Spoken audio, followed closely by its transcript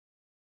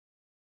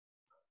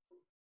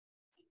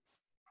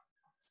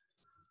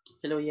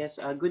Hello, yes.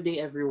 Good day,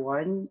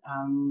 everyone.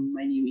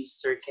 My name is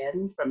Sir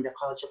Ken from the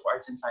College of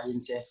Arts and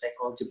Sciences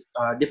Psychology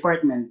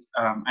Department.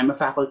 I'm a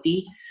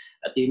faculty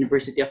at the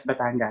University of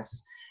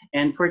Batangas.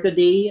 And for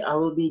today, I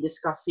will be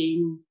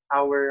discussing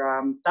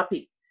our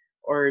topic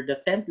or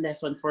the 10th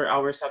lesson for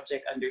our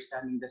subject,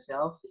 Understanding the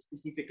Self,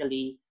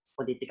 specifically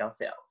political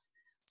self.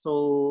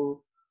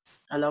 So,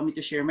 allow me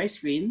to share my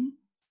screen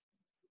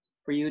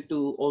for you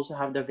to also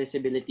have the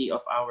visibility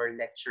of our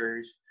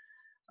lecture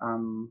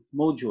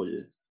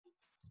module.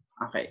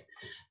 Okay.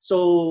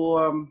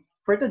 So,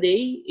 for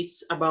today,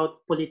 it's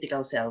about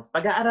political self.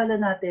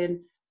 Pag-aaralan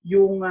natin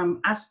yung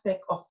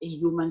aspect of a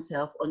human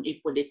self on a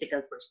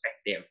political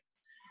perspective.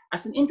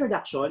 As an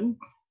introduction,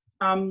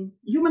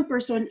 human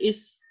person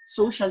is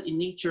social in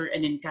nature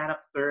and in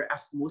character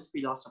as most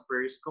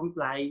philosophers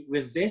comply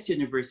with this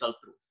universal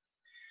truth.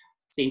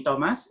 St.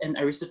 Thomas and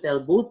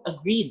Aristotle both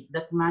agreed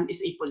that man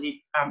is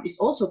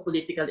also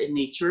political in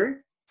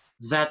nature,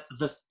 that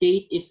the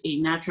state is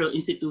a natural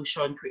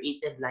institution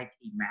created like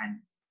a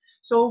man.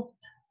 So,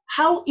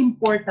 how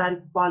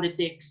important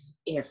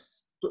politics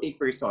is to a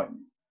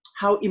person?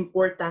 How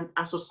important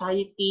a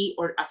society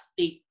or a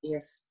state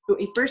is to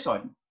a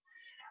person?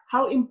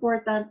 How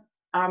important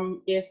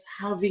is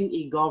having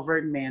a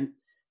government,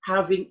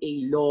 having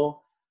a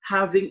law,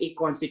 having a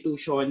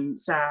constitution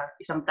sa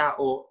isang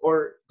tao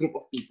or group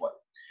of people?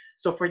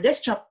 So for this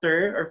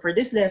chapter or for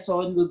this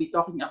lesson, we'll be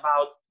talking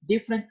about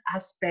different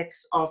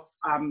aspects of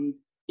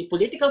a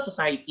political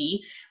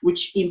society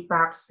which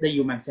impacts the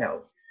human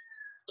self.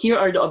 Here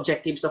are the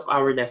objectives of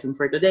our lesson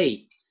for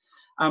today.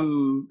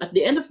 At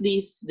the end of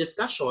this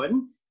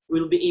discussion,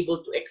 we'll be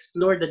able to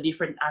explore the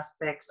different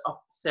aspects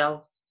of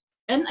self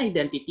and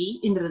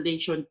identity in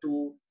relation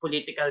to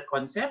political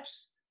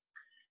concepts.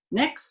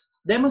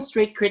 Next,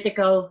 demonstrate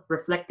critical,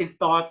 reflective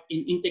thought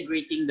in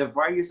integrating the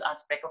various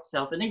aspects of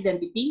self and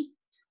identity.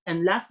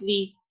 And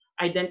lastly,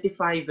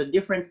 identify the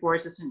different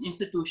forces and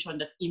institutions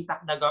that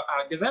impact the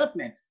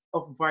development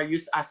of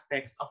various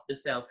aspects of the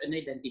self and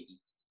identity.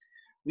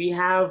 We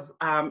have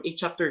a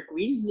chapter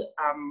quiz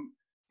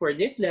for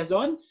this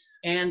lesson,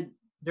 and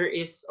there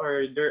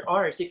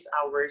are 6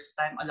 hours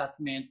time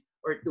allotment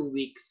or 2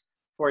 weeks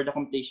for the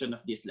completion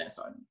of this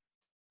lesson.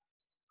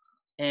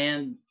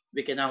 And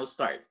we can now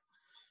start.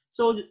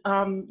 So,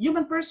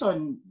 human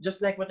person, just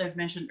like what I've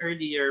mentioned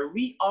earlier,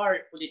 we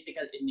are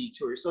political in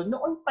nature. So,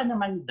 noon pa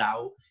naman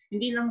daw,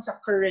 hindi lang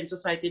sa current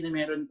society na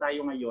meron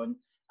tayo ngayon,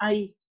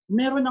 ay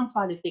meron ng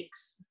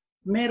politics,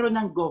 meron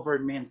ng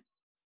government.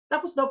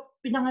 Tapos daw,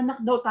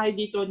 pinanganak daw tayo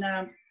dito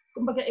na,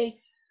 kumbaga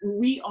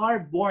we are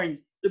born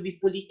to be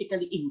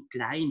politically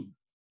inclined.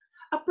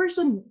 A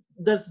person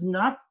does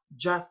not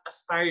just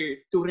aspire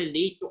to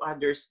relate to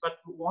others,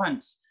 but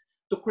wants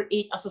to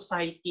create a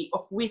society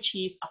of which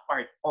he is a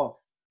part of.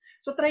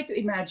 So try to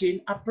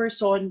imagine a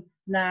person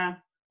na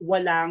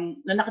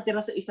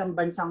nakatira sa isang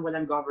bansang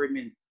walang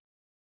government.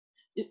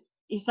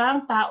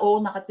 Isang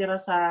tao nakatira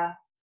sa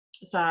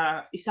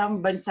isang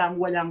bansang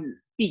walang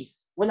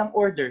peace, walang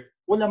order,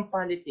 walang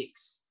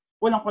politics,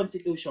 walang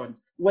constitution,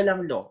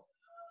 walang law.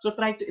 So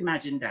try to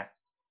imagine that.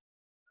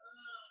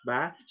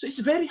 Ba? So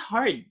it's very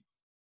hard.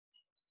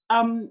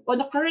 On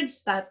the current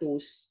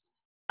status,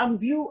 ang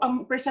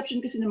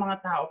perception kasi ng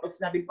mga tao pag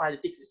sinabing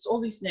politics, it's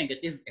always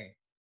negative eh.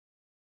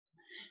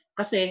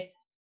 Kasi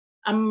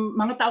ang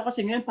mga tao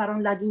kasi ngayon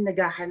parang laging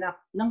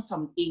naghahanap ng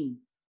something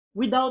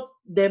without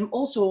them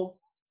also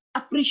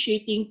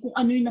appreciating kung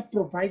ano yung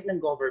na-provide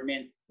ng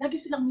government. Lagi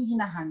silang may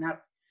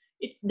hinahanap.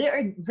 They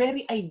are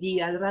very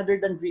ideal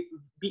rather than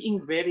being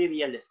very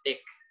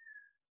realistic.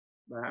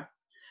 Ba?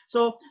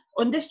 So,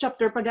 on this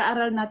chapter,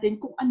 pag-aaral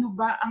natin kung ano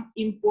ba ang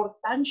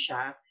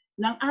importansya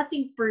ng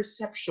ating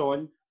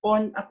perception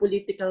on a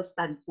political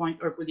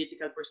standpoint or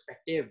political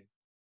perspective.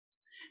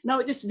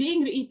 Now, it is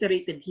being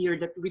reiterated here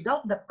that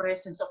without the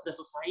presence of the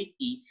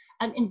society,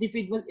 an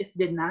individual is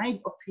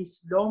denied of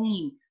his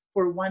longing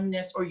for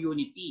oneness or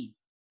unity,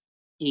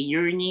 a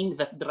yearning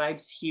that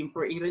drives him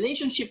for a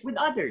relationship with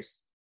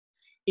others.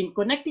 In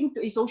connecting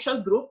to a social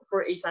group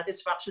for a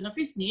satisfaction of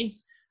his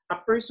needs, a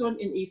person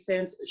in a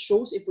sense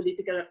shows a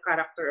political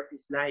character of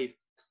his life.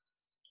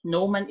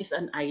 No man is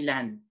an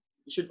island.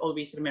 You should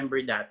always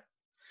remember that.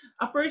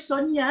 A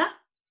person,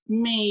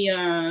 may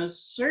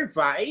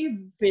survive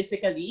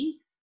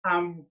physically,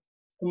 kung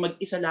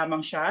mag-isa lamang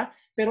siya,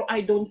 pero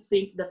I don't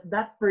think that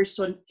that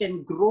person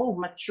can grow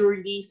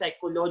maturely,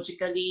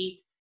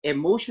 psychologically,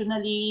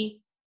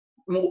 emotionally,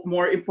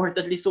 more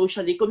importantly,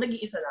 socially, kung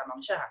nag-iisa lamang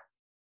siya.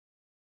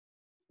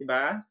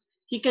 Diba?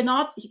 He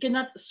cannot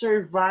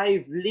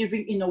survive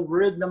living in a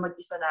world na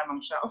mag-isa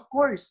lamang siya. Of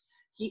course,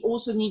 he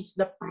also needs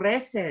the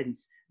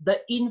presence, the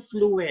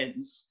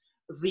influence,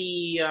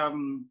 the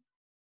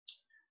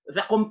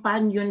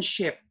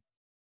companionship,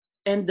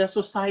 and the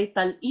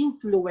societal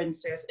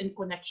influences and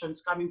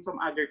connections coming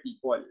from other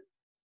people.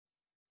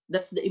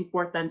 That's the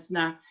importance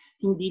na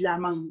hindi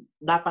lamang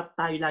dapat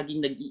tayo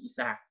laging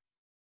nag-iisa.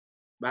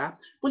 Ba?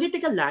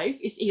 Political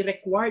life is a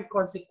required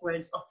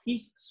consequence of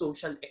his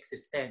social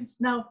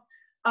existence. Now,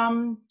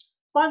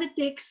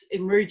 politics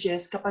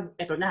emerges kapag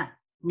eto na,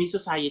 may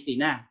society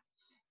na.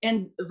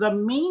 And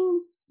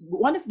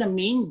one of the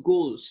main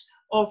goals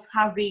of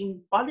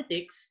having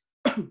politics,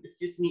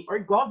 excuse me, or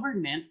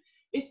government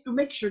is to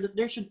make sure that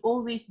there should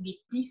always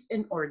be peace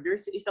and order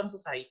sa isang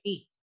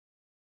society.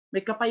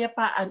 May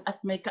kapayapaan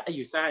at may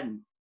kaayusan.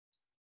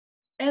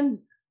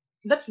 And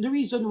that's the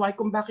reason why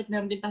kung bakit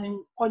meron din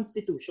tayong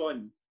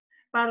constitution.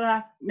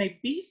 Para may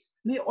peace,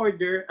 may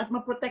order, at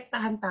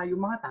maprotektahan tayo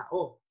mga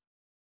tao.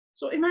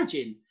 So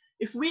imagine,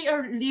 if we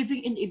are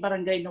living in a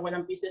barangay na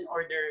walang peace and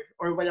order,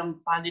 or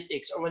walang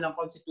politics, or walang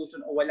constitution,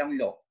 or walang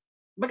law,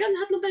 baga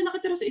lahat lang tayo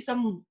nakatira sa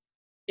isang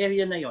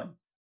area na yon.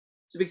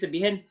 So ibig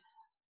sabihin,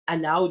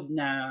 allowed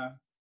na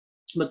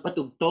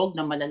magpatugtog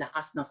ng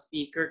malalakas na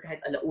speaker kahit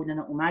alauna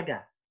ng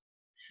umaga.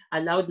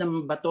 Allowed na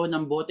mabato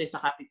ng bote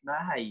sa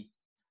kapitbahay.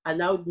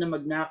 Allowed na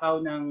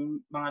magnakaw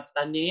ng mga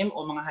tanim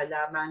o mga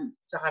halaman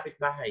sa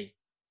kapitbahay.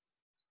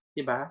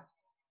 Diba?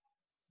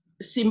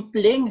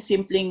 Simpleng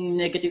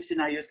negative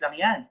scenarios lang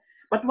yan.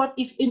 But what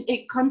if in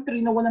a country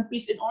na walang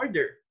peace and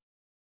order?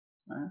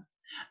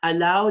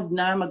 Allowed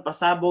na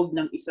magpasabog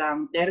ng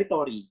isang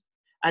territory.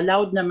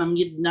 Allowed na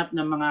mangidnap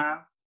ng mga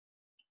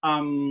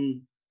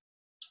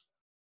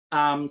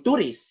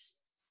tourists.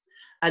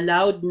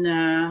 Allowed na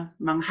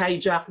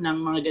mang-hijack ng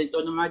mga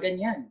ganito, ng mga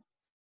ganyan.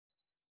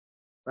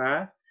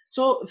 Diba?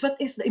 So that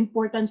is the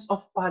importance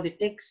of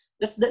politics.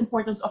 That's the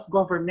importance of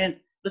government.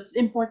 That's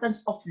the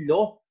importance of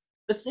law.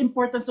 That's the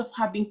importance of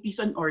having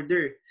peace and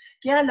order.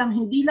 Kaya lang,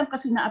 hindi lang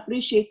kasi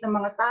na-appreciate ng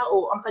mga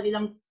tao ang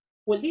kanilang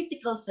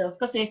political self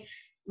kasi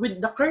with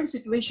the current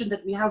situation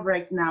that we have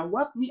right now,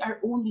 what we are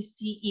only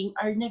seeing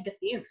are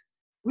negative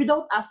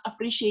without us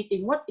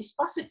appreciating what is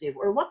positive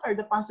or what are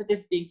the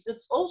positive things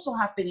that's also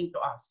happening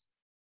to us,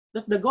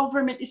 that the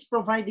government is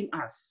providing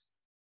us.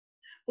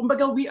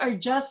 Kumbaga, we are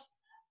just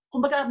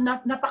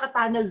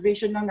napaka-tunnel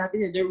vision lang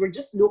natin. We're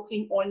just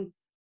looking on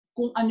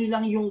kung ano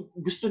lang yung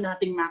gusto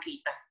nating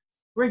makita.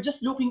 We're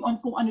just looking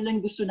on kung ano lang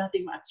gusto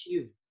nating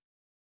ma-achieve.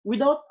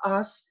 Without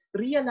us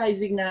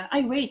realizing na,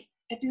 ay wait,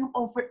 ito yung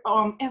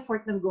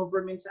effort ng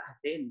government sa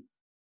atin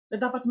na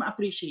dapat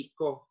ma-appreciate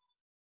ko.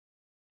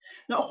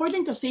 Now,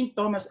 according to St.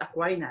 Thomas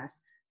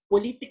Aquinas,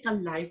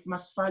 political life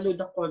must follow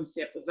the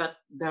concept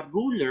that the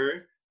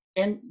ruler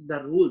and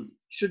the ruled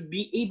should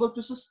be able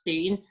to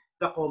sustain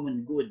the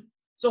common good.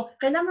 So,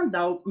 kailangan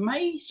daw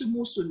may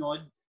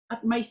sumusunod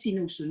at may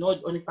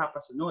sinusunod o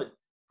nagpapasunod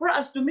for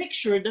us to make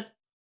sure that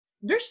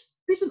there's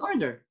peace and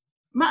order.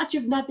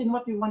 Ma-achieve natin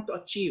what we want to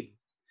achieve.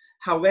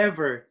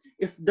 However,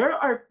 if there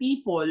are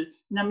people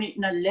na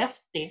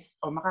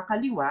leftist o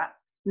makakaliwa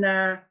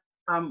na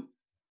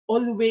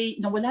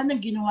na wala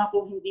nang ginawa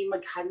kung hindi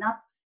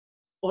maghanap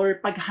or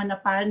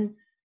paghanapan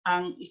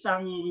ang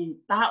isang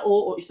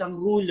tao o isang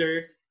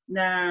ruler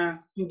na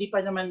hindi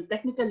pa naman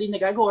technically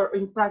nagagawa or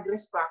in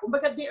progress pa.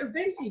 Kumbaga, they are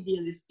very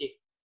idealistic.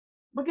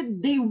 Kumbaga,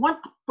 they want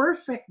a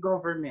perfect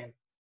government.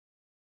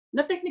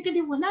 Na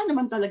technically, wala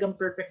naman talagang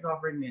perfect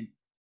government.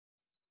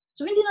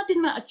 So, hindi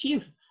natin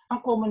ma-achieve ang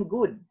common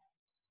good.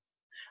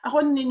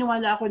 Ako,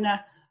 naniniwala ako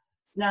na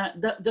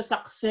the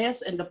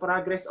success and the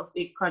progress of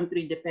a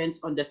country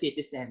depends on the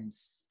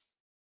citizens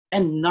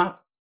and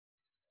not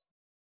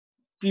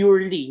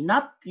purely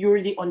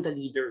on the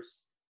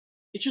leaders.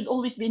 It should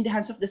always be in the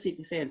hands of the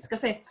citizens.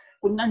 Kasi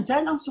kung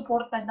nandyan ang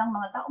suporta ng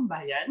mga taong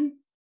bayan,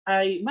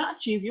 ay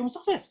ma-achieve yung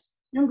success,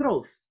 yung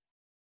growth.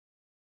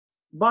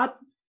 But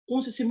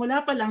kung sa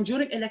simula pa lang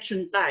during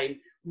election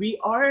time,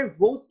 we are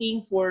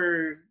voting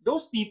for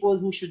those people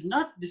who should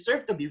not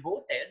deserve to be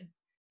voted,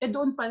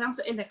 doon pa lang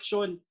sa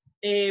election,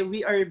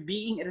 we are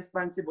being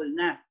irresponsible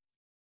na.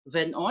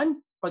 Then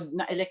on, pag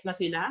na-elect na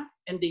sila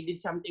and they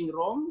did something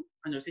wrong,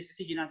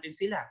 sisisihin natin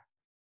sila.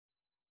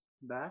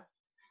 Diba?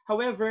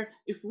 However,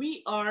 if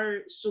we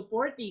are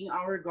supporting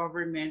our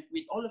government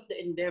with all of the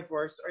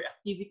endeavors or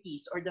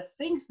activities or the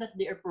things that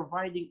they are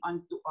providing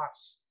unto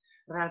us,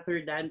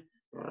 rather than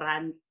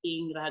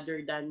ranting,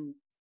 rather than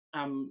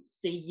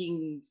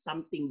saying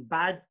something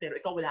bad, pero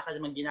ikaw wala ka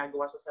namang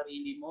ginagawa sa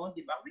sarili mo,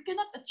 di ba? We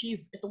cannot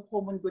achieve itong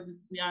common good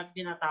na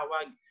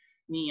tinatawag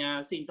ni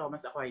St.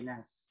 Thomas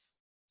Aquinas.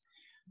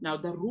 Now,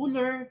 the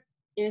ruler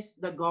is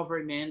the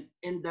government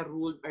and the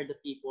ruled are the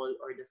people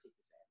or the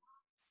citizen.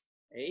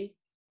 Okay?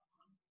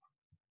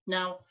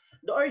 Now,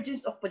 the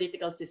origins of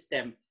political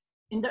system.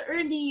 In the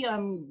early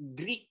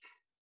Greek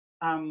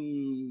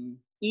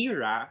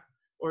era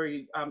or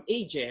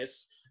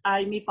ages,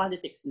 ay may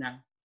politics na.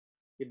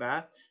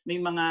 Diba?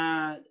 May mga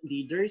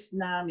leaders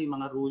na, may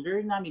mga ruler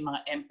na, may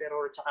mga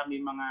emperor, tsaka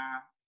may mga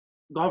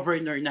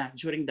governor na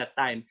during that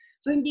time.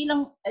 So hindi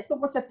lang,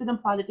 itong konsepto ng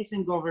politics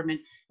and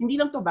government, hindi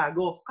lang to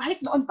bago.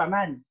 Kahit noon pa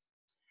man.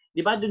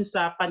 Diba? Dun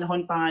sa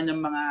panahon pa nga ng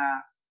mga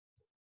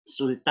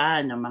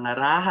sultan, ng mga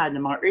raha,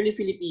 ng mga early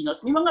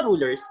Filipinos, may mga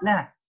rulers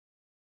na.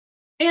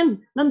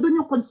 And nandun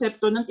yung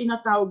konsepto ng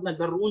tinatawag na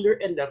the ruler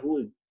and the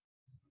ruled.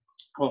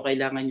 O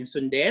kailangan nyo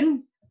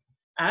sundin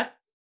at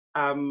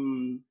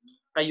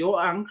kayo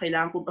ang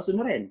kailangan kong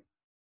pasunurin.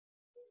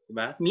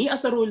 Diba? Me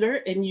as a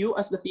ruler and you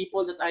as the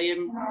people that I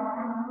am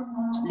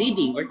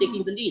leading or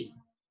taking the lead.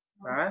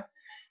 Diba?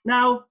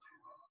 Now,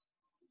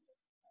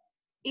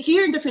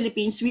 here in the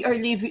Philippines, we are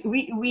living,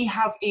 we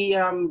have a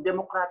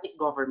democratic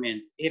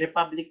government, a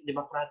republic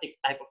democratic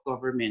type of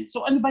government.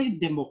 So ano ba yung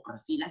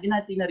democracy? Lagi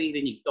natin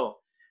naririnig to.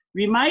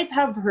 We might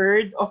have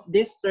heard of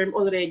this term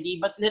already,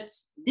 but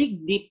let's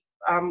dig deep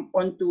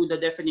onto the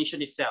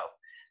definition itself.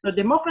 Now,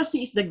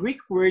 democracy is the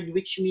Greek word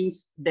which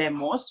means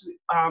demos,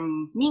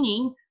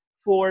 meaning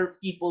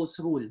for people's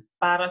rule.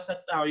 Para sa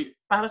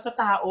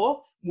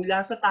tao,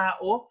 mula sa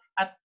tao,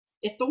 at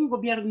itong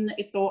gobyerno na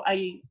ito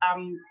ay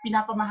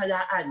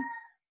pinapamahalaan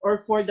or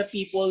for the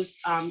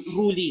people's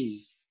ruling,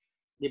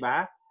 di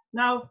ba?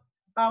 Now,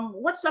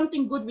 what's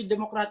something good with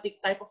democratic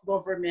type of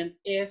government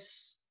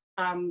is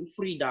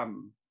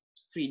freedom.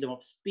 Freedom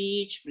of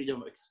speech,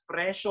 freedom of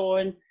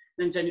expression,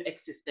 nandiyan yung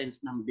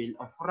existence ng Bill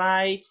of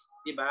Rights,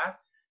 di ba?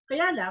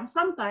 Kaya lang,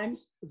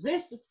 sometimes,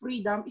 this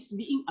freedom is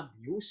being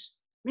abused.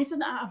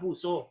 Minsan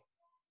naaabuso.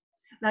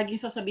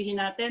 Laging sasabihin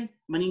natin,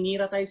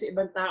 maninira tayo sa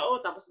ibang tao,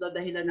 tapos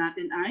dadahilan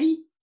natin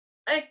ay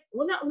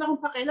wala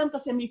akong pakialam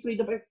kasi may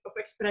freedom of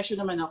expression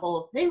naman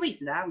ako. Hey, wait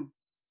lang.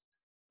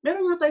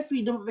 Meron nga tayo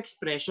freedom of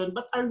expression,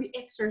 but are we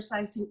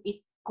exercising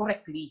it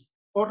correctly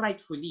or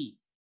rightfully?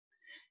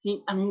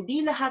 Ang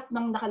hindi lahat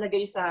ng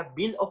nakalagay sa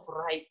Bill of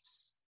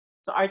Rights,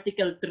 sa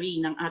Article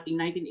 3 ng ating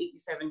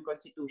 1987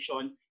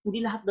 Constitution,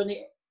 hindi lahat doon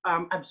ay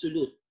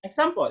absolute.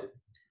 Example,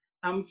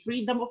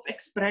 freedom of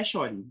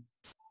expression.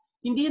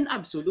 Hindi yan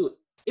absolute.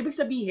 Ibig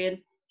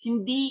sabihin,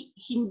 hindi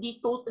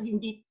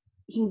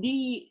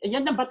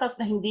yan ang batas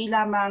na hindi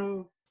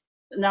lamang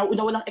na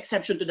walang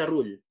exception to the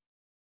rule.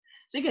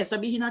 Sige,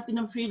 sabihin natin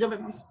ng freedom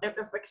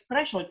of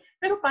expression,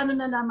 pero paano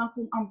na lamang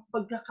kung ang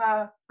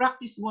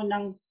pagkaka-practice mo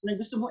ng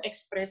gusto mo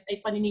express ay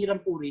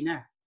paninirang puri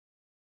na?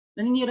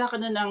 Naninira ka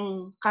na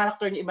ng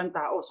character ng ibang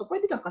tao. So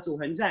pwede kang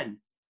kasuhan dyan.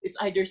 It's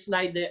either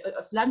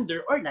slander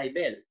or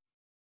libel.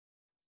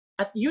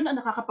 At yun ang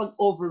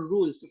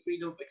nakakapag-overrule sa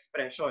freedom of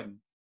expression.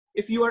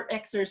 If you are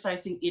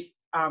exercising it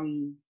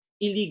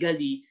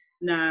illegally,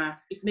 na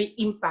it may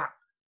impact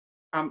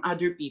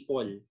other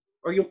people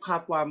or yung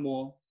kapwa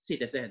mo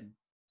citizen.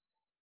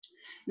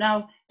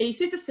 Now, a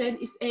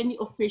citizen is any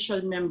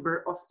official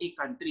member of a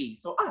country.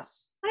 So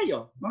us,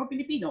 tayo, mga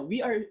Pilipino, we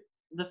are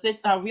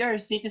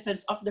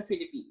citizens of the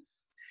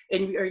Philippines,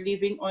 and we are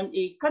living on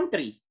a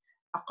country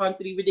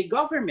with a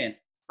government,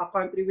 a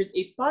country with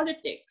a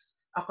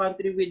politics, a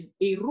country with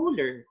a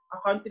ruler, a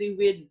country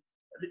with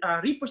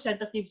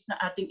representatives na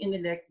ating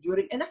inelect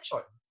during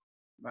election.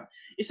 Diba?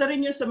 Isa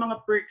rin yun sa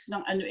mga perks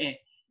ng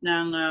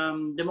ng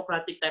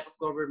democratic type of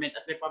government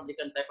at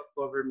republican type of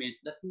government,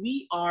 that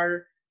we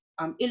are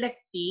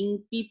electing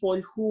people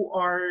who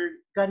are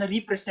gonna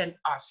represent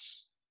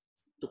us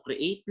to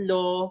create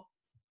law,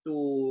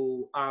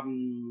 to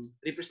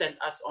represent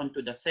us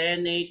onto the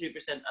Senate,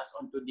 represent us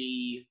onto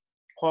the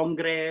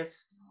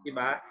Congress,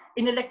 diba?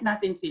 Inelect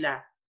natin sila.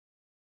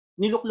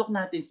 Niluklok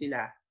natin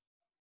sila.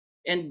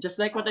 And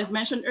just like what I've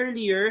mentioned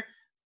earlier,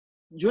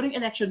 during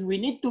election, we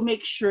need to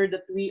make sure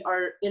that we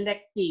are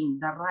electing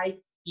the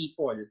right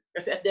people.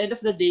 Kasi at the end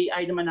of the day,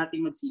 ay naman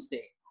natin magsisi.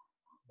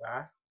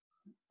 Diba?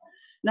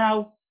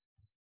 Now,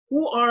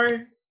 who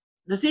are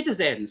the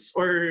citizens?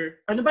 Or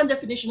ano ba ang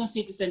definition ng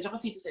citizen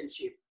at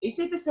citizenship? A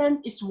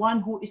citizen is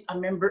one who is a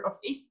member of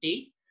a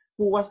state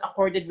who was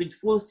accorded with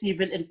full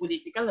civil and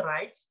political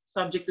rights,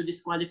 subject to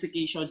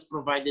disqualifications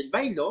provided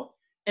by law,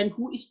 and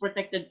who is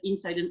protected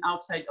inside and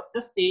outside of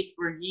the state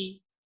where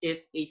he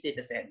is a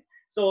citizen.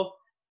 So,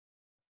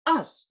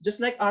 us,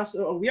 just like us,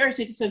 we are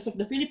citizens of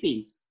the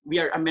Philippines. We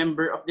are a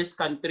member of this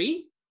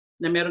country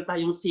na meron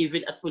tayong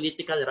civil at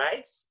political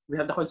rights. We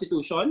have the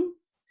Constitution,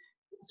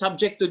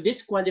 subject to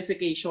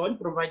disqualification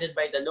provided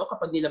by the law.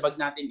 Kapag nilabag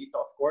natin ito,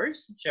 of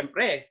course,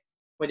 syempre,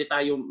 pwede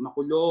tayong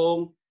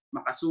makulong,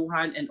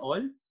 makasuhan, and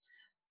all.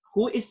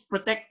 Who is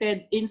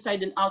protected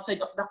inside and outside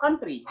of the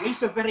country. May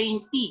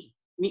sovereignty,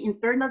 may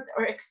internal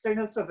or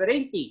external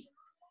sovereignty.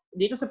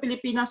 Dito sa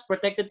Pilipinas,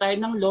 protected tayo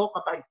ng law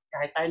kapag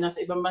kahit tayo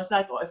nasa ibang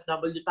bansa,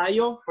 OFW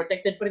tayo,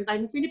 protected pa rin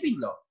tayo ng Philippine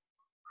law.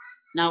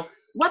 Now,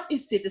 what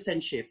is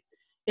citizenship?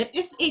 It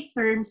is a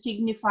term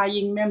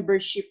signifying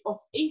membership of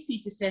a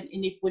citizen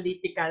in a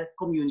political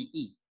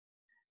community.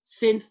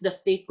 Since the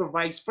state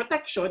provides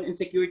protection and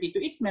security to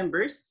its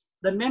members,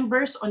 the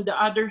members, on the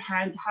other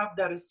hand, have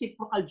the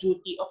reciprocal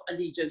duty of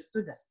allegiance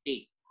to the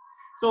state.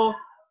 So,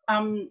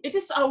 it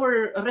is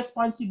our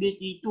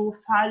responsibility to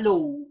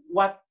follow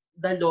what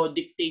the law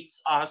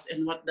dictates us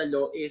and what the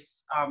law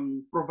is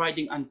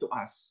providing unto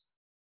us.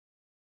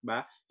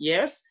 Ba?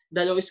 Yes,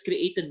 the law is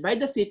created by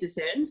the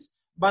citizens,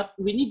 but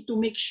we need to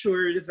make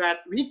sure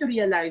that, we need to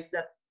realize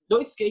that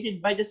though it's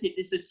created by the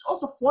citizens,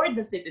 also for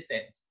the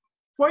citizens,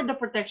 for the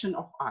protection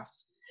of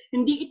us.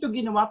 Hindi ito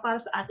ginawa para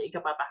sa ating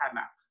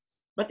ikapapahamak,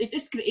 but it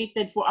is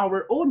created for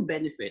our own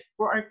benefit,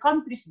 for our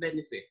country's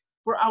benefit,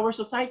 for our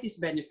society's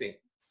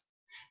benefit.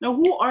 Now,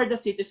 who are the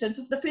citizens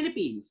of the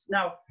Philippines?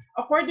 Now,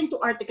 according to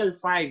Article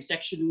 5,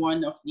 Section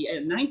 1 of the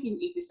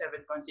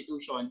 1987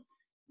 Constitution,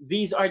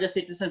 these are the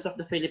citizens of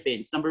the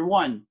Philippines. Number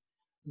 1,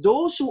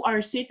 those who are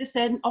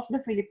citizens of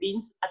the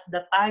Philippines at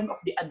the time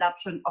of the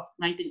adoption of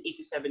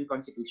 1987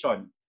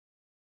 Constitution.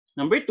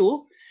 Number 2,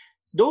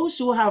 those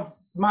who have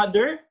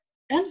mother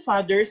and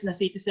fathers na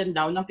citizen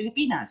daw ng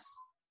Pilipinas.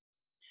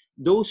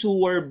 Those who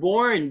were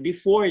born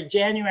before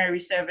January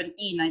 17,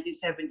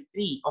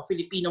 1973 of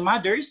Filipino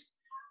mothers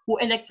who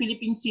elect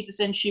Philippine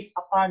citizenship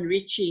upon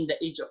reaching the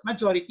age of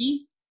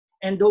majority,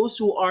 and those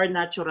who are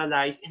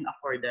naturalized in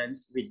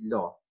accordance with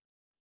law.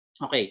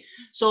 Okay,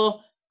 so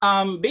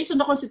based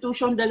on the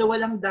Constitution,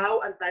 dalawa lang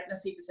daw ang type na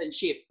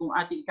citizenship kung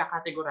ating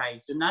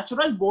kakategorize. So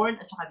natural born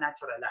at saka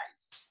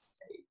naturalized.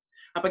 Okay.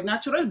 Kapag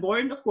natural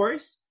born, of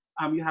course,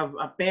 you have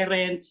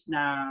parents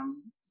na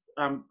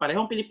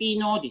parehong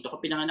Pilipino, dito ka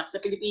pinanganak sa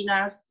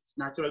Pilipinas, it's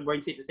natural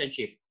born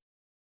citizenship.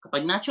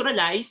 Kapag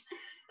naturalized,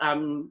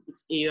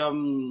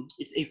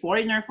 it's a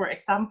foreigner, for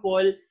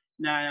example,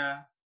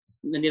 na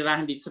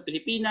nanirahan dito sa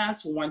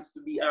Pilipinas who wants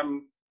to be a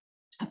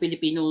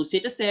Filipino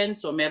citizen.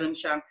 So meron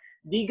siyang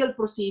legal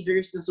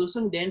procedures na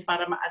susundin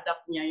para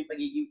ma-adapt niya yung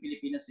pagiging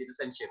Filipino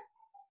citizenship.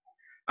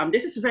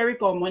 This is very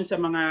common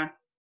sa mga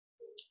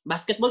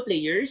basketball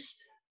players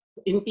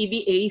in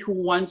PBA who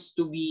wants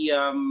to be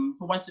a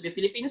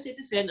Filipino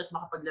citizen at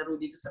makapaglaro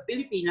dito sa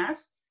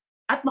Pilipinas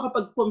at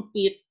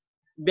makapag-compete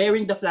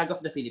bearing the flag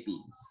of the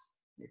Philippines.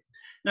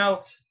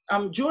 Now,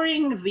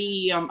 during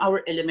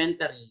our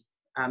elementary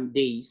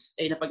days,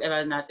 ay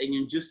napag-aralan natin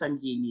yung jus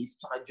sanguinis,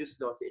 tsaka jus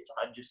loci,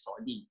 tsaka jus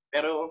soli.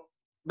 Pero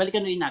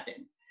balikan rin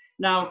natin.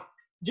 Now,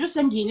 jus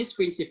sanguinis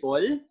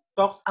principle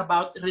talks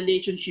about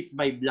relationship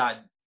by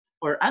blood.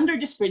 Or under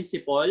this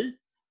principle,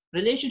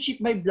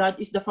 relationship by blood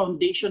is the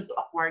foundation to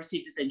acquire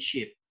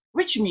citizenship,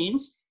 which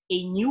means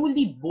a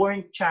newly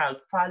born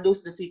child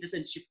follows the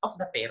citizenship of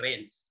the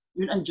parents.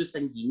 Yun ang jus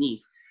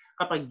sanguinis.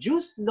 Kapag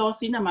jus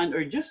loci naman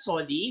or jus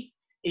soli,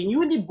 a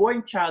newly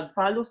born child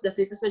follows the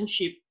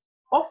citizenship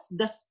of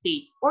the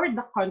state or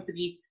the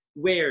country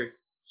where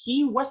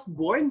he was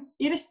born,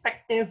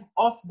 irrespective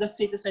of the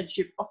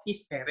citizenship of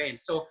his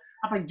parents. So,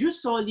 kapag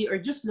jus soli or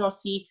jus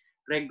loci,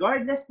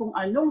 regardless kung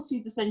anong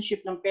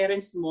citizenship ng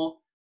parents mo,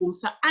 kung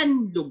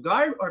saan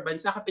lugar or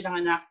bansa ka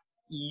pinanganak,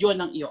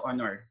 yon ang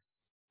i-honor.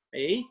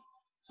 Okay?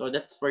 So,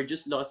 that's for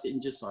jus loci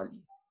and jus soli.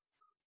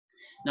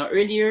 Now,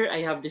 earlier,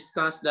 I have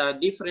discussed the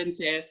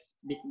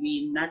differences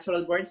between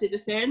natural-born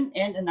citizen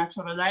and a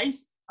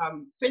naturalized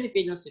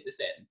Filipino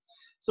citizen.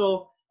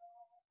 So,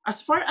 as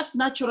far as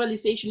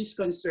naturalization is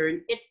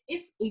concerned, it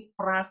is a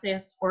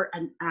process or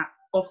an act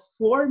of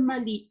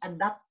formally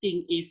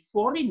adopting a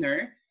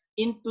foreigner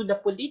into the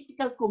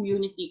political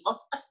community of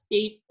a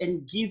state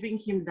and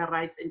giving him the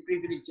rights and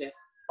privileges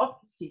of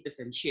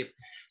citizenship.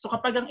 So,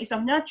 kapag ang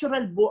isang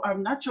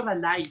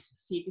naturalized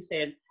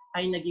citizen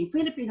ay naging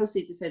Filipino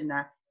citizen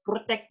na,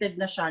 protected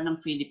na siya ng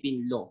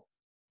Philippine law.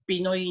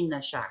 Pinoy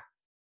na siya.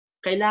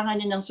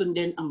 Kailangan niya nang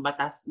sundin ang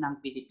batas ng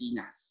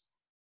Pilipinas.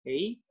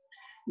 Okay?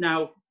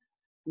 Now,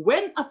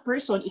 when a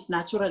person is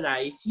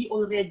naturalized, he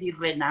already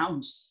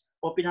renounced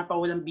o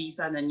pinapawalang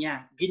bisa na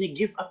niya,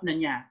 gini-give up na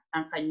niya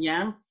ang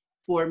kanyang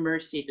former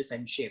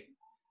citizenship.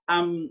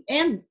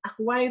 And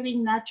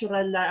acquiring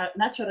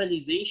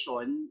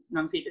naturalization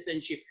ng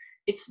citizenship,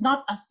 it's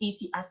not as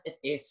easy as it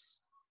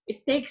is.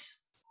 It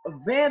takes a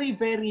very,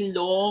 very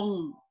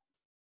long,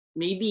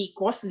 maybe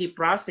costly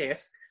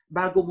process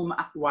bago mo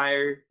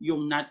ma-acquire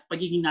yung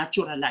pagiging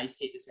naturalized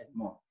citizen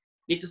mo.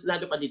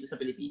 Lalo pa dito sa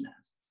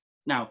Pilipinas.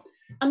 Now,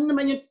 ano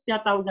naman yung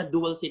tinatawag na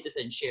dual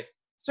citizenship?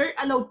 Sir,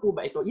 allowed po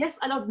ba ito? Yes,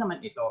 allowed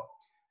naman ito.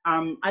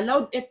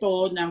 Allowed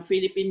ito ng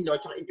Philippine law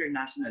at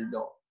international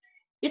law.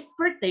 It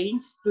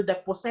pertains to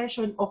the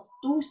possession of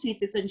two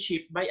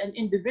citizenship by an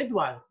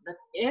individual that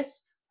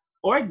is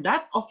or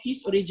that of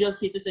his original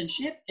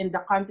citizenship in the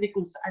country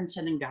kung saan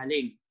siya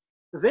nanggaling.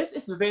 This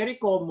is very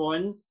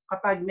common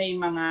kapag may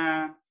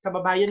mga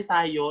kababayan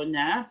tayo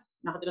na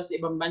nakatira sa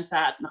ibang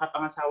bansa at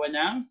nakapangasawa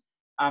ng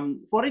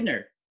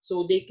foreigner.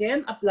 So they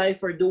can apply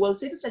for dual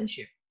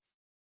citizenship.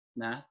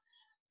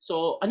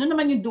 So ano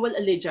naman yung dual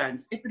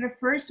allegiance? It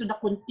refers to the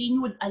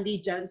continued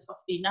allegiance of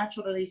a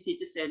naturalized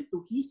citizen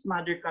to his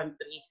mother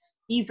country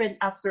even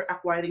after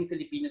acquiring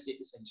Filipino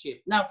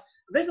citizenship. Now,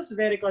 this is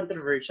very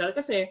controversial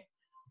kasi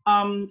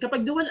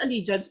kapag dual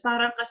allegiance,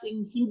 parang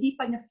kasing hindi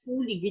pa niya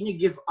fully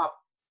gini-give up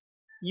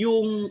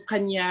yung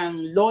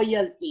kanyang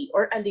loyalty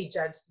or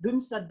allegiance dun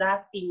sa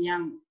dati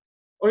niyang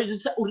or dun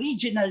sa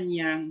original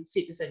niyang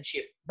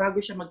citizenship bago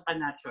siya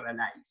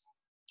magpa-naturalize.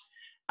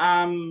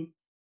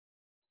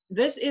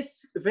 This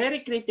is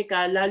very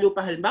critical lalo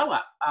pa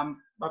halimbawa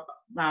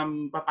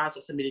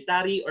papasok sa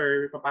military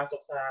or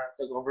papasok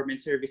sa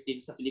government service dito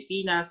sa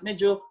Pilipinas.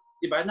 Medyo,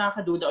 di ba,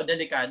 nakakaduda o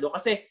delikado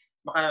kasi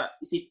baka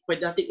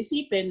pwede natin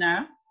isipin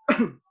na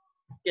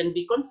can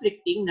be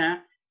conflicting na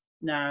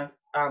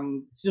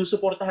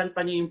sinusuportahan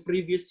pa niya yung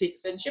previous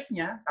citizenship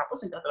niya,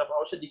 tapos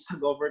nagtatrabaho siya dito sa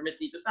government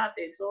dito sa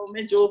atin. So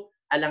medyo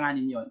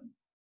alanganin yun.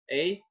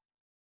 Okay?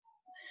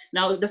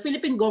 Now, the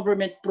Philippine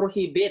government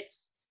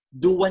prohibits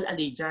dual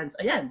allegiance.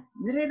 Ayan,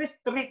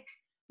 nire-restrict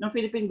ng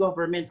Philippine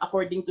government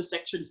according to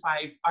Section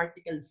 5,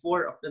 Article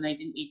 4 of the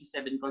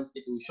 1987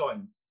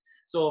 Constitution.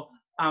 So,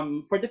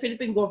 for the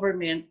Philippine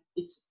government,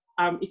 it's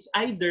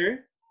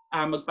either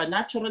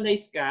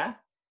magpa-naturalize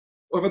ka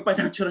or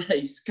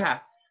magpa-naturalize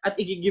ka. at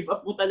i-give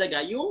up mo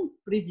talaga yung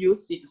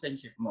previous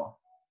citizenship mo.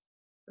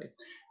 Okay.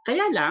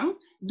 Kaya lang,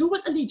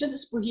 dual allegiance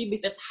is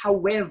prohibited,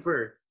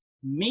 however,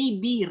 may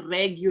be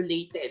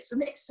regulated. So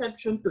may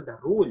exception to the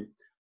rule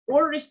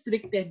or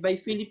restricted by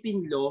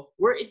Philippine law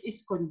where it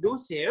is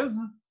conducive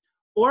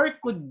or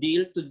could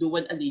deal to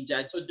dual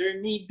allegiance. So there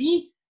may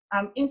be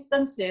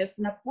instances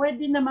na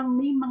pwede namang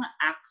may mga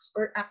acts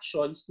or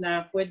actions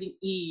na pwedeng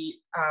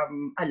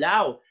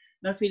i-allow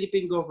ng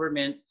Philippine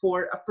government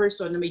for a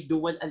person na may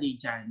dual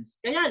allegiance.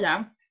 Kaya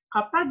lang,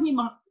 kapag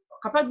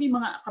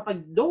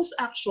those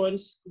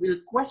actions will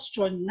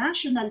question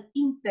national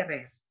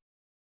interest,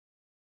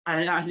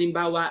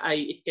 halimbawa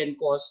ay it can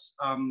cause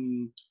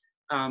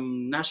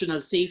national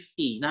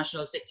safety,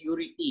 national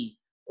security,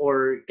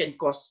 or can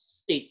cause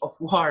state of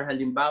war,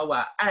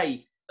 halimbawa,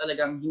 ay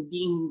talagang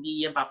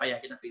hindi yan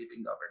papayagin ng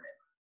Philippine government.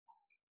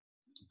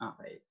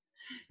 Okay.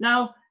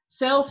 Now,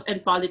 self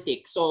and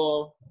politics.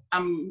 So,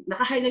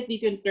 naka-highlight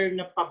dito yung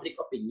term na public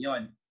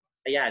opinion.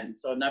 Ayan.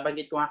 So,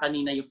 nabanggit ko nga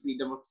kanina yung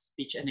freedom of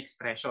speech and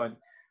expression.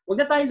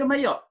 Huwag na tayo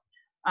lumayo.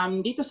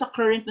 Dito sa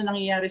current na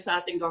nangyayari sa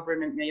ating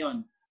government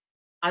ngayon,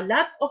 a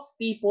lot of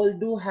people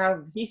do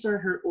have his or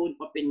her own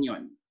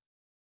opinion.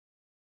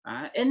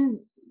 And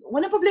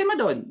wala problema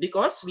doon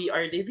because we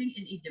are living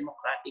in a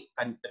democratic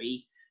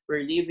country.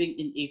 We're living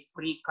in a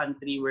free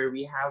country where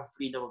we have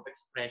freedom of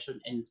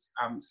expression and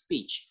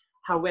speech.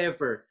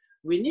 However,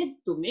 we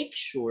need to make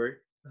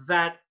sure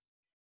that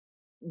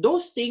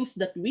those things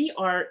that we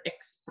are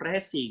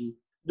expressing,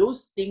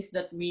 those things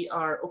that we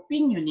are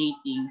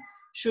opinionating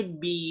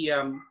should be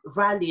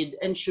valid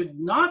and should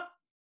not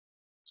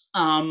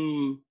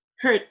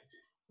hurt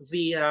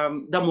the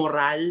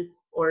moral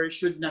or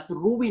should not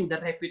ruin the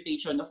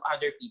reputation of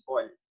other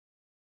people.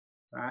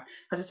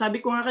 Kasi sabi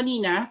ko nga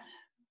kanina,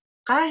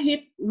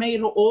 kahit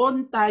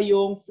mayroon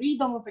tayong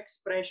freedom of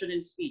expression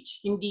and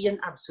speech, hindi yan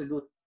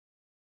absolute.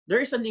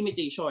 There is a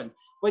limitation.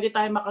 Pwede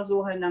tayo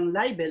makasuhan ng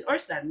libel or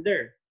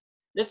slander.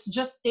 Let's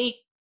just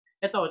take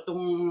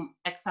itong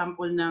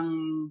example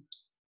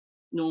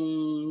nung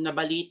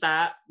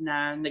nabalita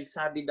na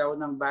nagsabi daw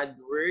ng bad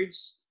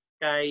words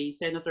kay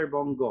Senator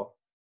Bongo.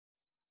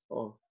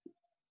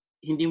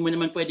 Hindi mo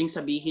naman pwedeng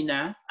sabihin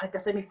na,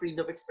 kasi may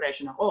freedom of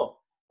expression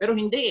ako. Pero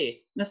hindi eh.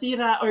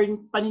 Nasira or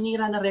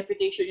paninira na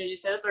reputation yun ni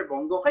Senator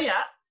Bongo. Kaya,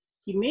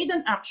 he made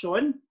an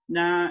action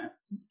na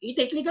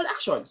i-take legal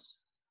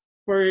actions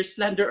for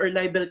slander or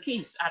libel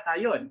case. Ata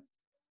yun.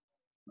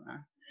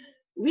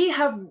 We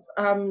have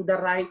the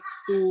right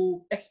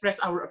to express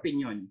our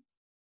opinion.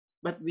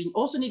 But we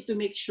also need to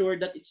make sure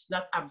that it's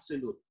not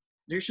absolute.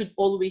 There should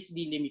always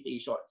be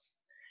limitations.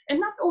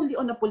 And not only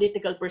on a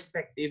political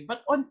perspective,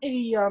 but on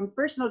a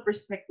personal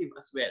perspective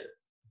as well.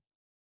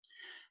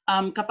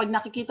 Kapag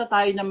nakikita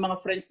tayo ng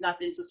mga friends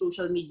natin sa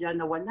social media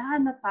na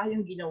wala na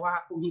tayong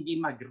ginawa kung hindi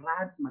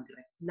mag-rant,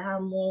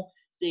 magreklamo,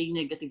 saying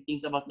negative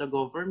things about the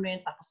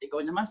government, tapos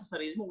ikaw naman sa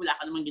sarili mo, wala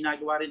ka namang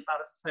ginagawa rin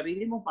para sa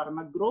sarili mo, para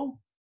mag-grow.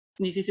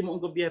 Sinisisi mo ang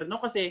gobyerno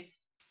kasi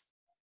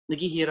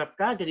naghihirap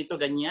ka, ganito,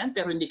 ganyan,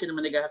 pero hindi ka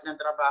naman naghahanap ng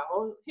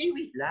trabaho. Hey,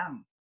 wait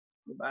lang.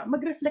 Diba?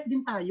 Mag-reflect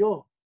din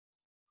tayo.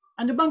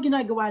 Ano bang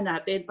ginagawa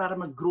natin para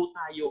mag-grow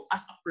tayo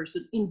as a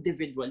person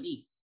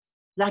individually?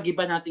 Lagi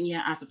ba natin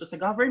iaasa to sa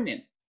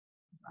government?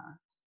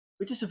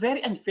 Which is very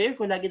unfair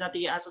kung lagi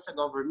natin iaasa sa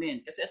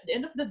government. Kasi at the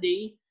end of the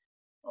day,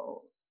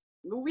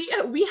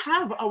 we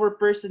have our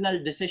personal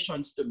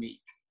decisions to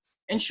make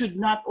and should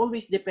not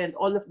always depend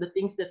all of the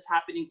things that's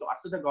happening to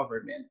us to the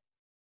government.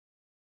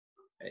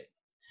 Okay.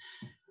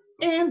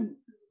 And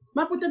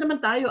mapunta naman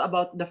tayo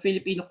about the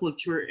Filipino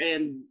culture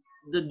and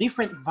the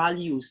different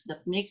values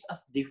that makes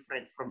us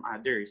different from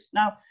others.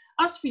 Now,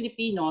 as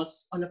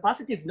Filipinos, on a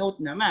positive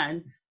note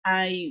naman,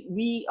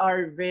 we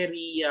are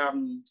very,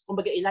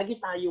 kumbaga,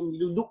 lagi tayong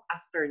look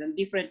after ng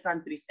different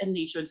countries and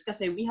nations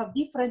kasi we have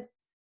different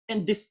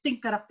and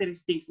distinct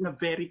characteristics na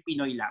very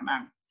Pinoy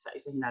lamang.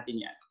 Isa-isahin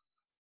natin yan.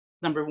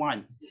 Number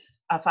one,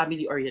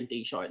 family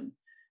orientation.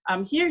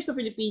 Here sa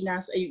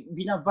Pilipinas, ay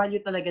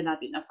binavalue talaga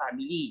natin ang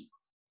family.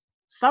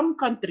 Some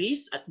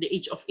countries, at the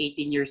age of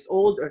 18 years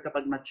old or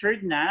kapag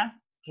matured na,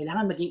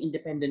 kailangan maging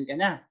independent ka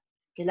na.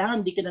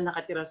 Kailangan di ka na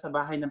nakatira sa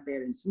bahay ng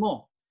parents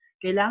mo.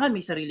 Kailangan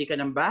may sarili ka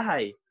ng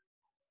bahay.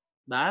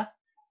 Ba?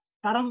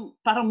 Parang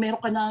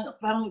meron ka na,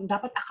 parang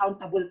dapat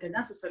accountable ka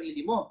na sa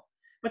sarili mo.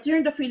 But here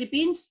in the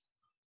Philippines,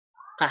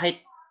 kahit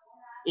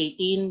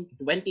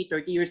 18, 20,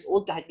 30 years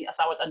old, kahit may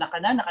asawa at anak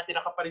ka na, nakatira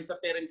ka pa rin sa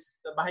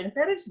bahay ng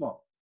parents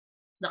mo.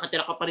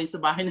 Nakatira ka pa rin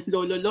sa bahay ng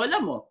lolo-lola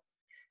mo.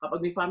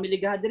 Kapag may family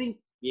gathering,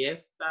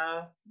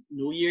 Fiesta,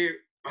 New Year,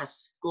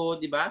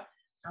 Pasko, di ba?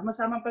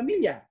 Sama-samang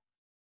pamilya.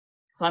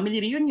 Family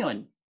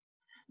reunion.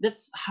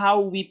 That's how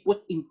we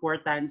put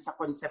importance sa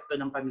konsepto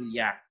ng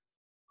pamilya.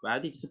 Diba?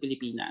 Dito sa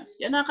Pilipinas.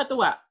 Kaya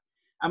nakakatuwa.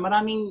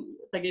 Maraming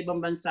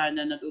taga-ibang bansa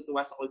na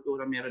natutuwa sa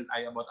kultura meron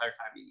tayo about our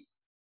family.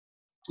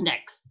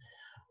 Next,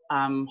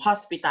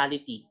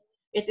 hospitality.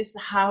 It is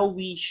how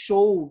we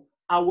show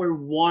our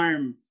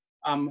warm,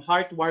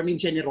 heartwarming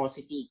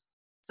generosity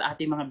sa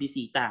ating mga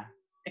bisita.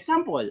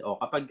 Example,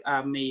 kapag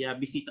may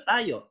bisita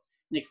tayo,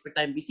 na-expect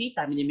tayong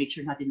bisita, mini-make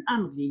sure natin,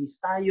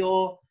 maglinis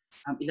tayo,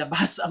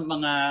 ilabas ang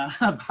mga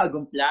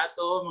bagong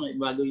plato, mga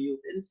bagong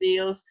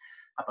utensils,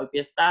 kapag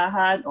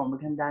piyestahan, o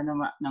maghanda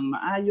ng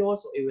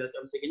maayos, o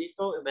i-welcome sa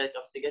ganito,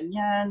 i-welcome sa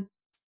ganyan,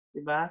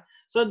 diba?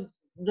 So,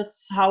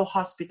 that's how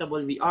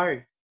hospitable we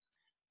are.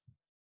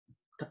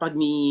 Kapag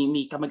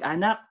may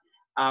kamag-anak,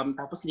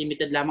 tapos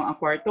limited lamang ang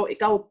kwarto,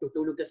 ikaw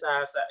tutulog ka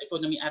ikaw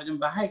na may-ari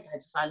ng bahay,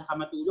 kahit sa sala ka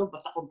matulog,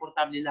 basta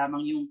komportable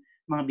lamang yung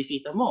mga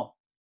bisita mo.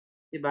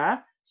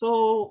 Diba?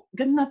 So,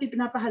 ganun natin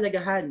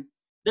pinapahalagahan.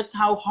 That's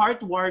how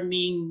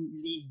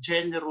heartwarmingly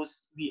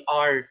generous we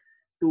are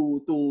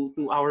to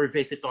our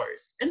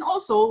visitors. And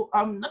also,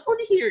 not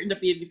only here in the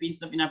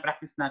Philippines na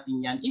pinapractice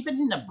natin yan, even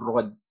in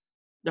abroad,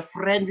 the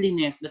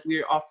friendliness that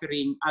we're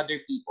offering other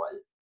people.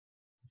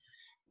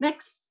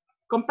 Next,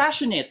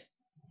 compassionate.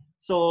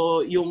 So,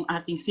 yung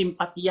ating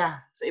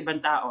simpatya sa ibang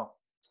tao.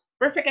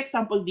 Perfect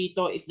example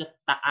dito is the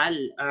Taal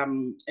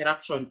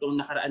eruption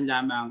itong nakaraan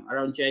lamang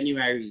around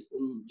January,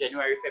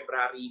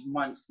 February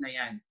months na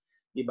yan.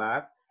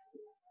 Diba?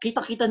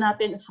 Kita-kita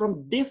natin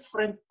from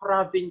different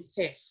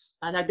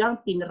provinces, talagang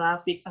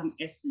tinraffic ang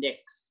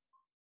SLEX.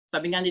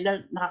 Sabi nga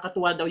nila,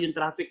 nakakatuwa daw yung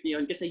traffic na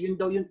yun kasi yun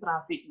daw yung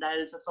traffic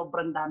dahil sa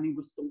sobrang daming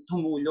gustong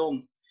tumulong.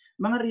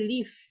 Mga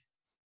relief.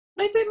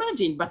 Try to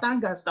imagine,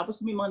 Batangas,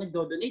 tapos may mga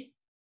nagdo-donate.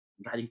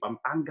 Galing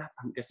Pampanga,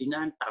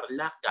 Pangasinan,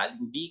 Tarlac,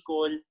 galing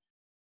Bicol.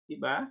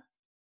 Diba?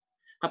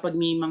 Kapag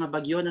may mga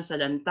bagyo na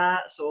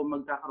salanta, so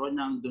magkakaroon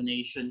ng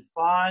donation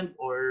fund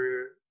or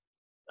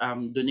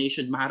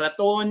donation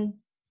marathon.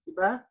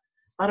 Diba?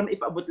 Para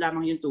maipaabot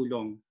lamang yung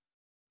tulong.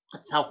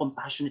 That's how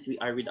compassionate we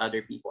are with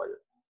other people.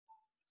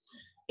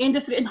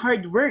 Industry and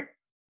hard work.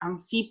 Ang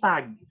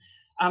sipag.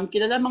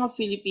 Kilala mga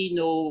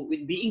Filipino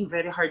with being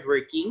very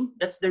hardworking.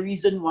 That's the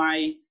reason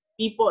why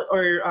people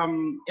or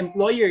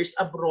employers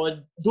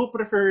abroad do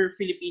prefer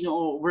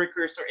Filipino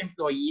workers or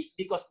employees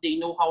because they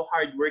know how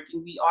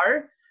hardworking we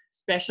are,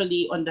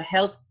 especially on the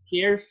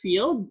healthcare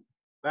field.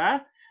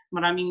 Diba?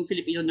 Maraming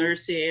Filipino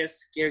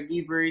nurses,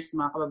 caregivers,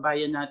 mga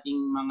kababayan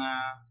nating mga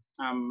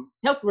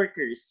health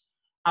workers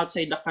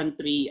outside the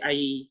country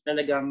ay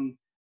talagang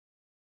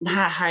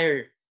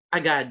na-hire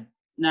agad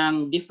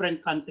ng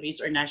different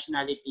countries or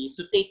nationalities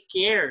to take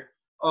care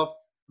of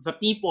the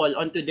people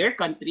onto their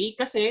country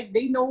kasi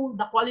they know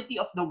the quality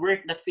of the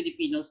work that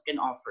Filipinos can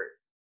offer.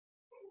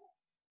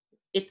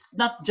 It's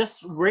not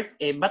just work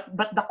but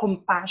the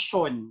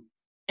compassion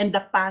and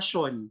the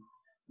passion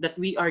that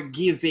we are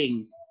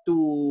giving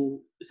to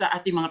sa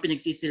ating mga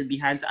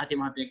pinagsisilbihan, sa ating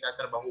mga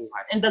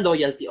pinagtatrabahuhan, and the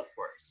loyalty, of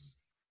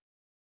course.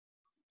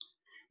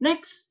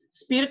 Next,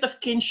 spirit of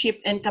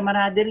kinship and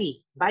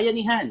camaraderie,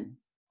 bayanihan.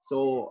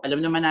 So,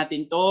 alam naman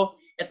natin to.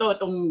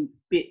 Itong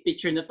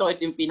picture na to,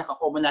 ito yung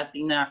pinaka-common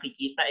nating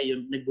nakikita,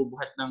 yung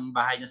nagbubuhat ng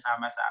bahay na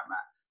sama-sama.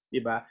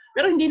 Diba?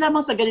 Pero hindi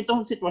lamang sa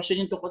ganitong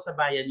sitwasyon yung tungkol sa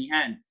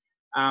bayanihan.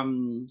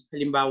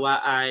 Halimbawa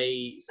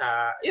ay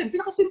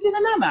pinakasimple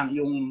na lamang,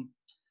 yung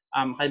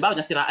halimbawa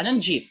nasiraan ng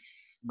jeep.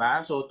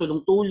 Diba? So,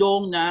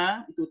 tulong-tulong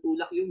na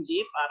itutulak yung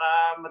jeep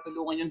para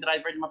matulungan yung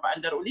driver na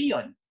mapaandar uli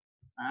yun.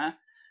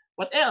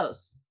 What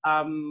else?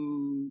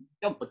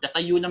 Yung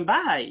pagtatayo ng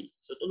bahay.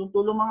 So,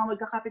 tulong-tulong mga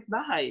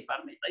magkakapit-bahay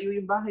para may tayo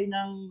yung bahay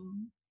ng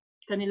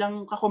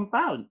kanilang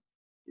ka-compound.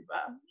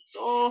 Diba?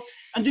 So,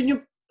 andun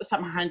yung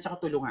samahan sa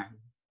tulungan.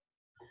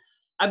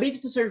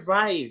 Ability to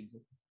survive.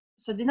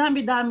 Sa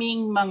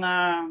dinami-daming mga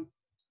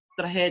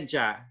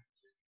trahedya,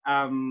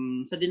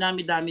 sa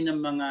dinami-dami ng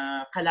mga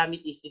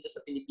calamities dito sa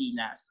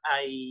Pilipinas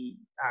ay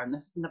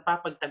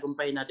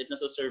napapagtagumpay natin,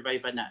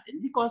 nasusurvive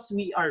natin because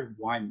we are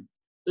one.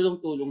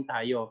 Tulong-tulong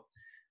tayo.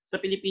 Sa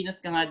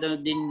Pilipinas ka nga daw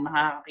din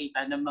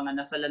makakakita ng mga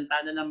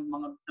nasalanta na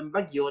ng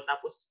bagyo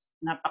tapos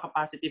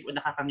napaka-positive o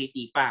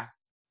nakakangiti pa.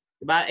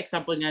 Diba?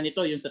 Example nga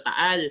nito, yung sa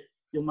Taal,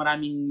 yung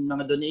maraming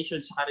mga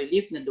donations sa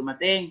relief na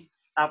dumating.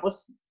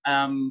 Tapos,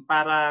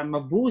 para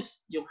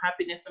ma-boost yung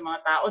happiness sa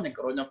mga tao,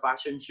 nagkaroon ng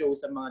fashion show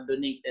sa mga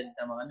donated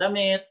na mga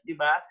damit, di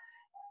ba?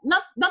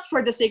 Not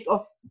for the sake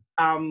of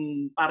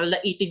para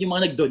laitin yung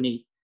mga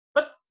nag-donate,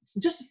 but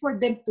just for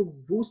them to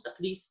boost at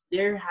least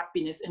their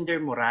happiness and their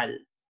morale.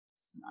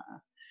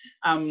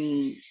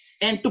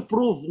 And to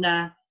prove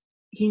na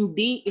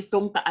hindi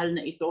itong Taal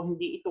na ito,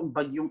 hindi itong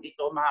bagyong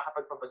ito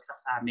makakapagpabagsak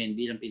sa amin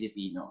bilang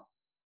Pilipino.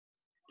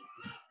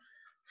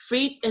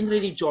 Faith and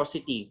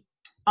religiosity.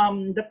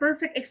 The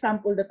perfect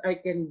example that I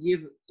can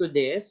give to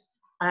this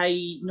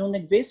ay nung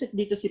nag-visit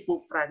dito si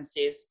Pope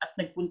Francis at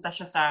nagpunta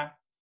siya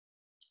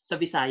sa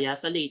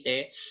Visayas, sa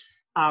Leyte.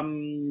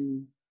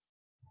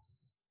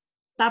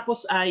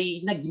 Tapos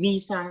ay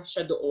nagmisa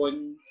siya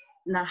doon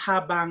na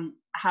habang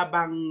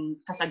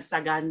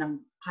kasagsagan ng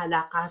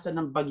kalakasan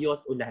ng bagyo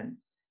at ulan.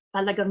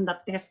 Talagang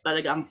na-test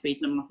talaga ang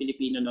faith ng mga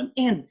Pilipino noon.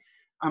 And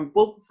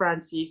Pope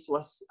Francis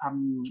was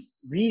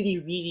really,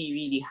 really,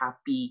 really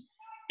happy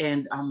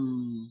and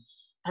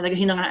talaga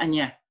hinangaan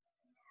niya.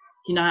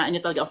 Hinangaan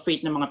niya talaga ang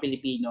faith ng mga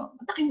Pilipino.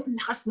 Ang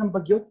lakas ng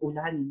bagyo at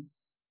ulan.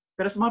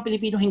 Pero sa mga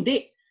Pilipino,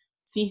 hindi.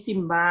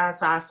 Sisimba,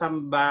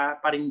 sasamba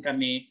pa rin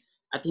kami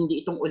At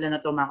hindi itong ulan na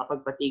ito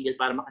makapagpatigil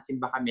para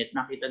makasimba kami at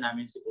makita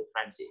namin si Pope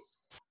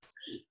Francis.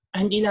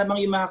 Hindi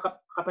lamang yung mga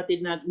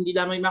kapatid na, hindi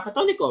lamang yung mga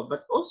Katoliko,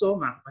 but also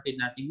mga kapatid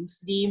nating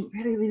Muslim,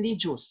 very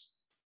religious.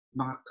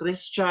 Mga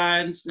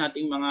Christians,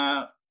 nating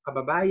mga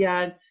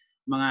kababayan,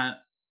 mga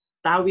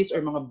Taoist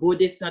or mga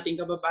Buddhist nating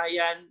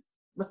kababayan,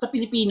 basta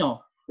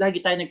Pilipino,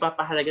 lagi tayo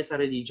nagpapahalaga sa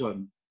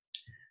religion.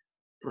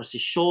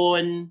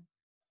 Prosesyon,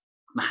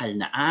 mahal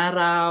na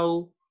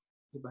araw,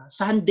 diba?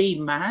 Sunday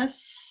Mass,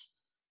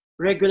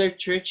 regular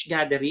church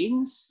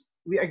gatherings,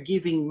 we are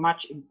giving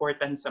much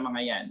importance sa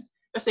mga yan.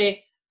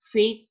 Kasi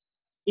faith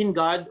in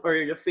God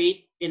or the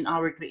faith in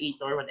our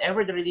Creator,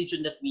 whatever the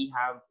religion that we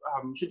have,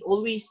 should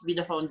always be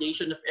the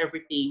foundation of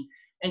everything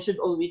and should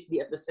always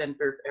be at the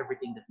center of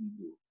everything that we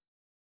do.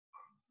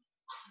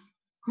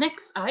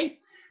 Next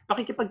ay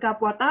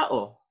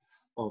pakikipagkapwa-tao.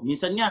 O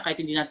minsan nga kahit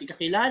hindi natin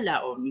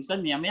kakilala o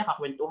minsan maya-maya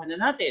kakwentuhan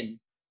na natin.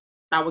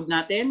 Tawag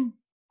natin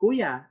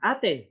kuya,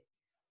 ate.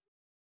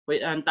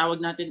 Ang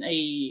tawag natin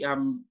ay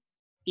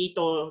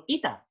tito,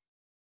 tita.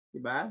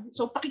 Diba?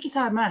 So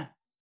pakikisama.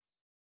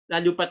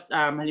 Lalo pat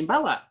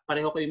halimbawa,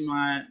 pareho kayo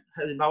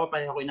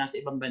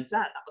nasa ibang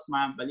bansa tapos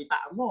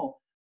mabalitaan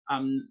mo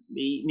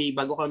may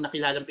bago kang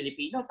nakilalang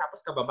Pilipino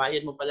tapos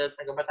kababayan mo pala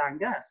taga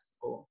Batangas.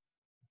 O,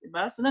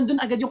 diba? So nandun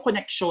agad yung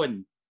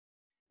connection.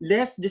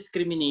 Less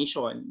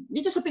discrimination.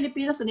 Dito sa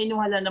Pilipinas,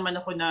 naniniwala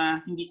naman ako na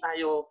hindi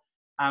tayo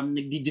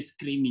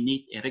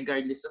nagdi-discriminate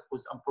regardless of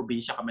kung ang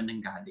probinsya ka man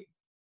nanggaling.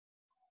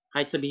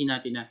 Kahit sabihin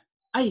natin na,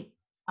 ay,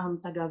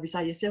 taga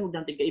Visayas yan, huwag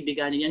natin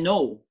kaibiganin yan.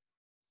 No.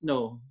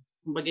 No.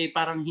 Kumbaga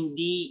parang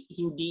hindi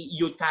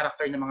yun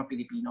character ng mga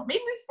Pilipino.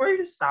 Maybe for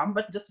some,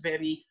 but just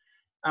very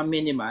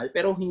minimal.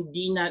 Pero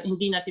hindi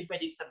natin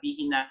pwedeng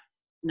sabihin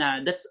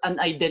na that's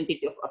an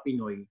identity of a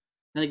Pinoy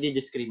na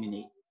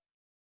nagdi-discriminate.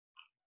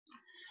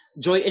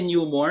 Joy and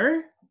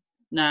humor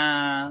na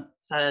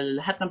sa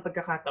lahat ng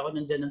pagkakataon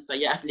nandiyan ang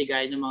saya at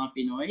ligaya ng mga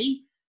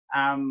Pinoy.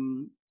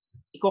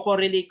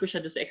 I-correlate ko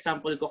siya doon sa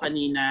example ko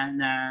kanina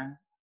na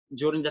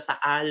during the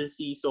Taal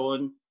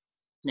season,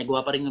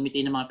 nagawa pa rin ngumiti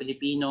ng mga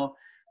Pilipino.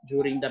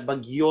 During the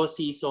Bagyo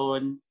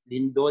season,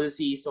 Lindol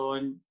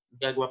season,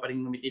 gagawa pa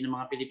rin ngumiti ng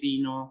mga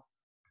Pilipino.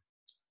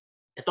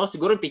 Ito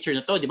siguro yung picture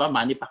na to, di ba?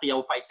 Manny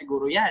Pacquiao fight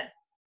siguro yan.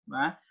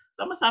 Diba?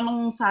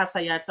 Sama-samang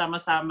sasaya at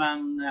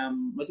sama-samang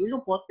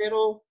malulungkot,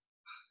 pero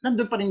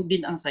nandun pa rin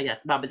din ang saya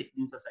at babalik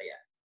din sa saya.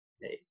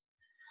 Okay.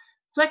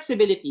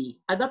 Flexibility,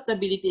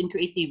 adaptability, and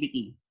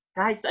creativity.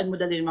 Kahit saan mo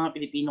dalhin mga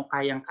Pilipino,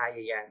 kayang-kaya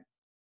yan.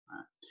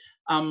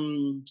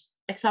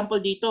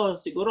 Example dito,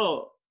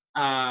 siguro,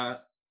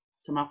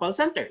 sa mga call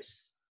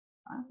centers.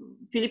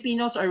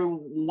 Filipinos are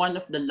one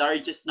of the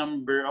biggest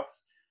number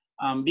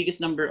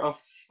of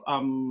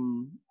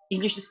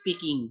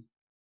English-speaking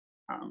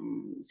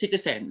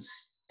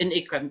citizens in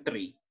a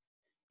country.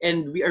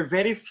 And we are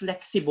very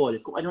flexible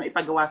kung anong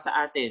ipagawa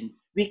sa atin.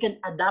 We can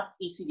adapt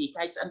easily.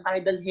 Kahit saan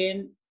tayo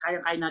dalhin,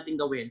 kaya-kaya natin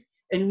gawin.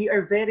 And we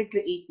are very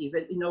creative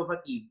and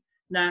innovative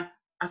na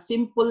a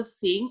simple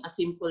thing, a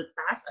simple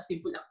task, a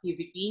simple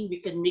activity, we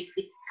can make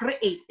it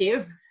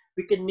creative,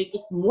 we can make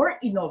it more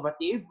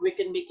innovative, we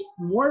can make it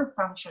more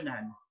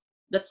functional.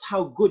 That's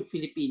how good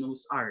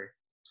Filipinos are.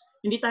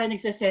 Hindi tayo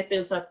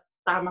nagsesettle sa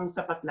tamang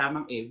sapat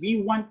lamang eh.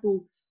 We want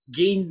to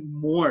gain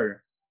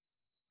more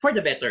for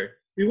the better.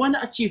 We want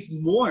to achieve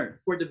more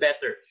for the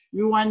better.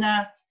 We want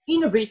to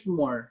innovate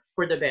more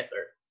for the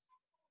better.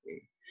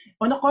 Okay.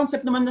 On the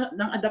concept naman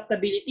ng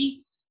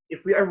adaptability,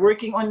 if we are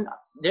working on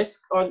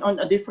this on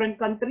a different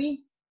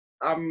country,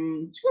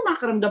 siguro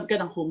makakaramdam ka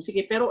ng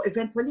homesick, pero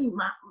eventually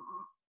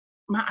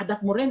ma-adapt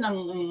mo rin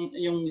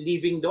yung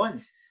living doon.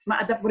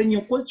 Ma-adapt mo rin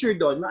yung culture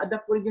doon,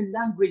 ma-adapt mo rin yung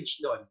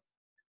language doon.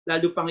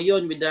 Lalo pa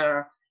ngayon with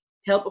the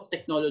help of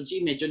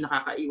technology, medyo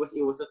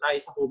nakakaiwas-iwas na tayo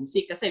sa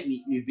homesick kasi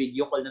may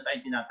video call na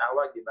tayong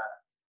tinatawag, di ba?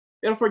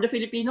 Pero for the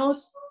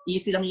Filipinos,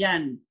 easy lang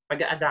yan,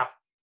 pag-adapt.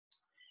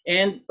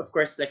 And of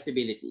course,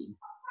 flexibility.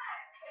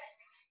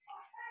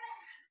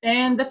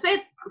 And that's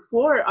it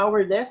for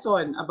our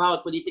lesson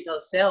about political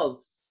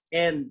self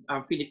and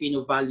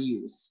Filipino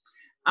values.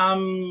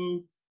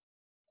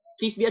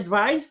 Please be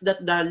advised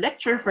that the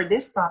lecture for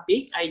this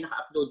topic ay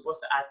naka-upload po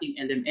sa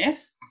ating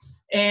LMS.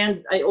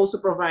 And I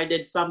also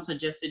provided some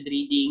suggested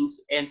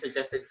readings and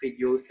suggested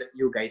videos that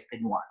you guys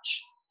can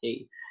watch.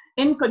 Okay.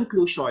 In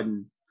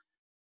conclusion,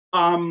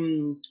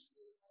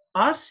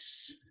 us,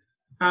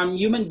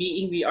 human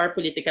being, we are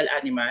political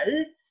animal.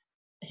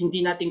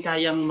 Hindi natin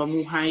kayang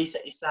mamuhay sa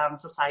isang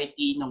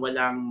society na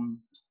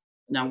walang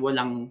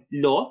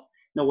law,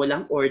 na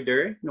walang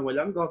order, na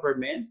walang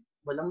government,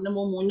 walang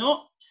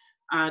namumuno,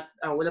 at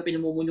walang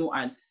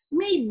pinamumunuan.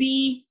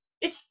 Maybe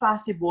it's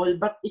possible,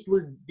 but it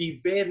will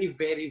be very,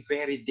 very,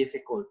 very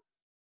difficult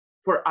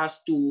for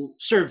us to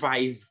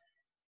survive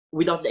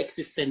without the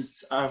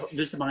existence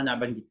dun sa mga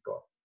nabanggit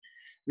ko.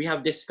 We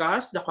have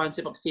discussed the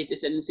concept of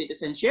citizen and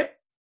citizenship,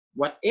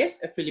 what is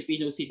a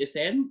Filipino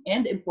citizen,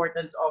 and the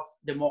importance of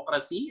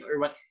democracy,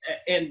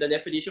 and the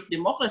definition of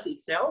democracy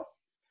itself.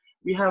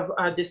 We have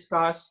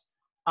discussed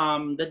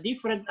the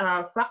different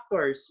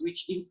factors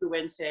which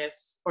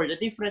influences, or the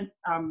different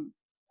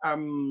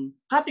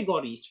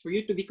categories for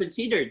you to be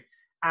considered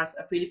as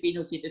a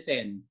Filipino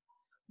citizen.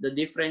 The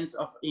difference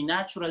of a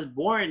natural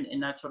born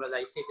and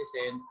naturalized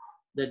citizen,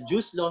 the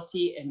jus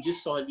loci and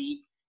jus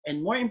soli,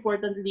 and more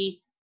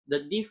importantly,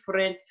 the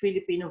different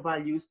Filipino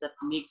values that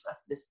makes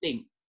us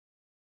distinct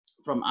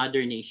from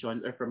other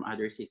nations or from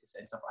other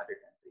citizens of other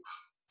countries.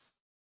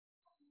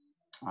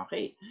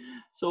 Okay,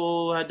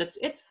 so that's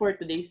it for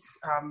today's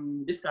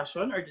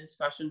discussion or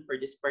discussion for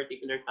this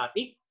particular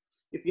topic.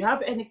 If you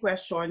have any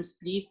questions,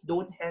 please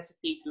don't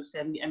hesitate to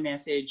send me a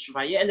message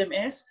via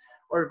LMS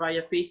or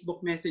via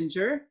Facebook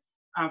Messenger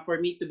for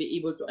me to be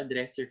able to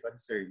address your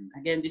concern.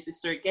 Again, this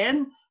is Sir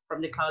Ken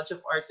from the College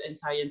of Arts and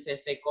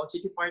Sciences Psychology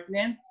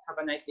Department. Have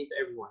a nice day to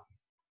everyone.